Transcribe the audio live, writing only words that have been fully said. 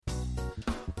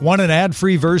Want an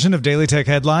ad-free version of Daily Tech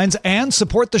Headlines and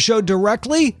support the show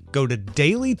directly? Go to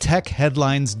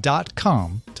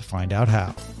dailytechheadlines.com to find out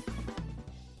how.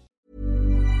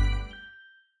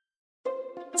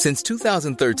 Since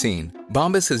 2013,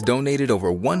 Bombas has donated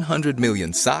over 100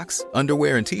 million socks,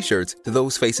 underwear, and T-shirts to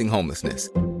those facing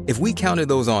homelessness. If we counted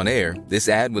those on air, this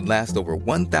ad would last over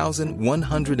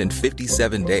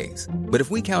 1,157 days. But if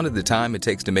we counted the time it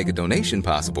takes to make a donation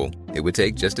possible, it would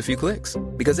take just a few clicks.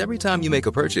 Because every time you make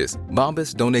a purchase,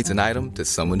 Bombas donates an item to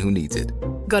someone who needs it.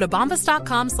 Go to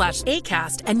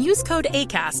bombas.com/ACAST and use code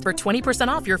ACAST for 20%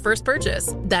 off your first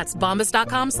purchase. That's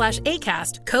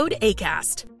bombas.com/ACAST, code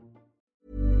ACAST.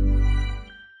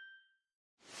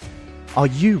 Are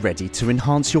you ready to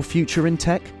enhance your future in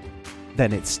tech?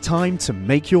 Then it's time to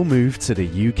make your move to the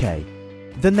UK,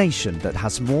 the nation that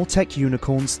has more tech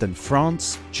unicorns than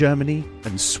France, Germany,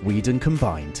 and Sweden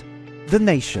combined. The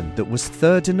nation that was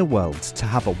third in the world to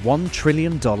have a $1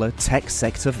 trillion tech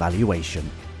sector valuation.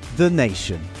 The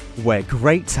nation where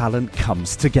great talent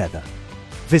comes together.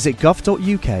 Visit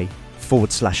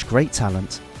gov.uk/great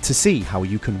talent to see how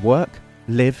you can work,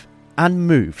 live, and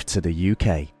move to the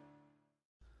UK.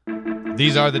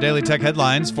 These are the Daily Tech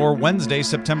Headlines for Wednesday,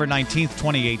 September 19th,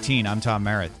 2018. I'm Tom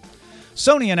Merritt.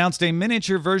 Sony announced a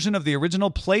miniature version of the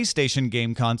original PlayStation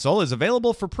game console is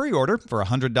available for pre-order for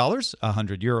 $100,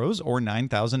 €100, or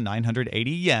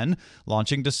 9,980 yen,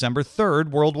 launching December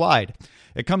 3rd worldwide.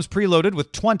 It comes preloaded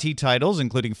with 20 titles,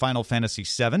 including Final Fantasy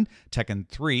VII, Tekken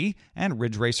 3, and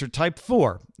Ridge Racer Type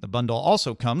 4. The bundle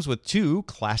also comes with 2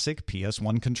 classic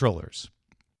PS1 controllers.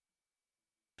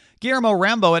 Guillermo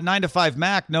Rambo at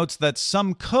 9to5Mac notes that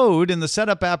some code in the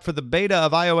setup app for the beta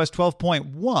of iOS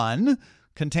 12.1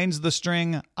 contains the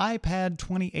string iPad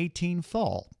 2018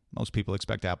 fall. Most people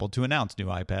expect Apple to announce new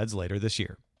iPads later this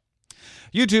year.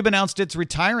 YouTube announced it's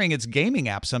retiring its gaming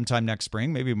app sometime next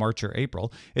spring, maybe March or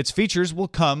April. Its features will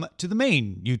come to the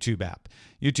main YouTube app.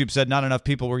 YouTube said not enough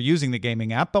people were using the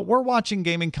gaming app, but were watching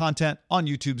gaming content on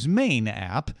YouTube's main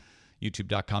app.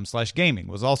 YouTube.com/gaming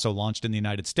was also launched in the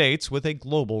United States with a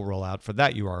global rollout for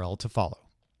that URL to follow.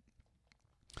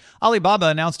 Alibaba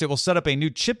announced it will set up a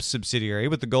new chip subsidiary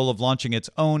with the goal of launching its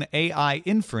own AI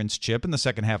inference chip in the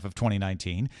second half of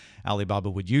 2019.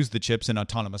 Alibaba would use the chips in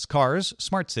autonomous cars,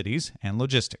 smart cities, and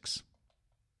logistics.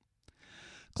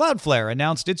 Cloudflare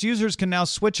announced its users can now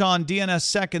switch on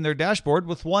DNSSEC in their dashboard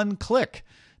with one click.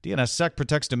 DNSSEC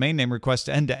protects domain name requests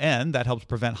end-to-end. That helps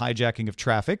prevent hijacking of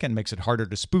traffic and makes it harder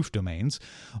to spoof domains.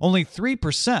 Only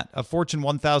 3% of Fortune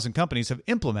 1000 companies have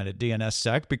implemented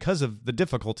DNSSEC because of the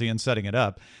difficulty in setting it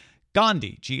up.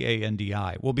 Gandhi,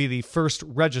 G-A-N-D-I, will be the first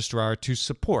registrar to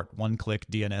support one-click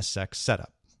DNSSEC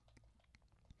setup.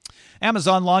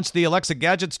 Amazon launched the Alexa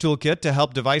Gadgets Toolkit to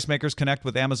help device makers connect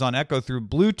with Amazon Echo through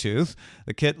Bluetooth.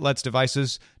 The kit lets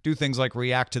devices do things like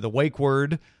react to the wake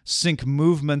word, sync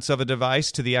movements of a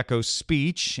device to the Echo's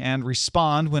speech, and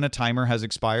respond when a timer has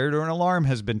expired or an alarm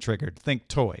has been triggered. Think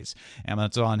toys.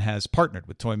 Amazon has partnered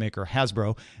with toy maker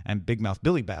Hasbro and Big Mouth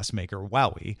Billy Bass maker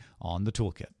Wowie on the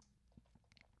toolkit.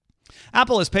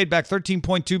 Apple has paid back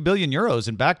 13.2 billion euros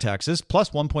in back taxes,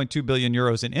 plus 1.2 billion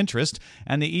euros in interest,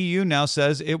 and the EU now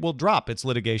says it will drop its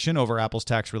litigation over Apple's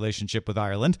tax relationship with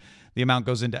Ireland. The amount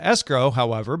goes into escrow,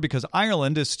 however, because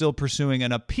Ireland is still pursuing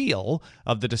an appeal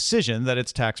of the decision that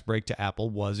its tax break to Apple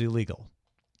was illegal.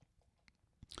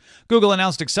 Google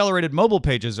announced Accelerated Mobile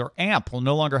Pages, or AMP, will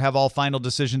no longer have all final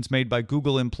decisions made by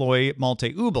Google employee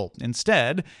Malte Ubel.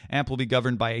 Instead, AMP will be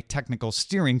governed by a technical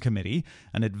steering committee,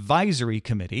 an advisory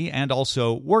committee, and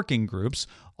also working groups,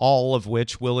 all of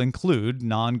which will include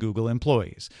non-Google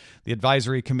employees. The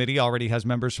advisory committee already has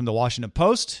members from the Washington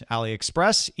Post,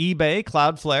 AliExpress, eBay,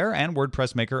 Cloudflare, and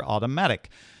WordPress maker Automattic.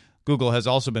 Google has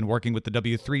also been working with the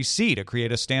W3C to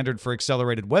create a standard for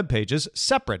accelerated web pages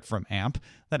separate from AMP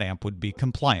that AMP would be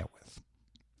compliant with.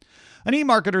 An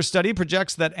eMarketer study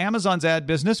projects that Amazon's ad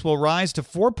business will rise to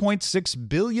 $4.6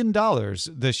 billion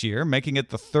this year, making it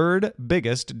the third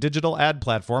biggest digital ad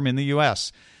platform in the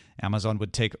U.S. Amazon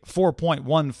would take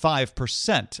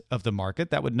 4.15% of the market.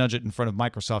 That would nudge it in front of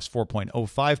Microsoft's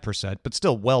 4.05%, but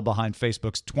still well behind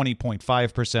Facebook's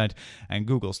 20.5% and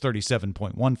Google's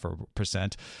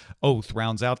 37.1%. Oath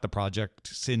rounds out the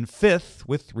project in fifth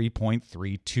with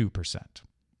 3.32%.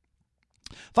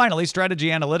 Finally, Strategy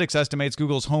Analytics estimates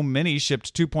Google's Home Mini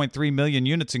shipped 2.3 million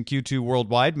units in Q2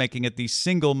 worldwide, making it the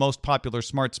single most popular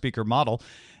smart speaker model.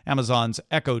 Amazon's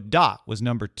Echo Dot was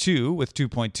number 2 with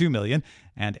 2.2 million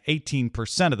and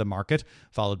 18% of the market,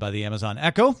 followed by the Amazon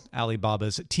Echo,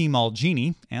 Alibaba's Tmall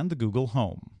Genie, and the Google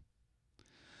Home.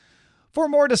 For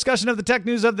more discussion of the tech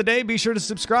news of the day, be sure to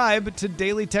subscribe to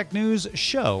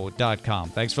dailytechnewsshow.com.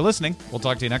 Thanks for listening. We'll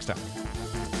talk to you next time.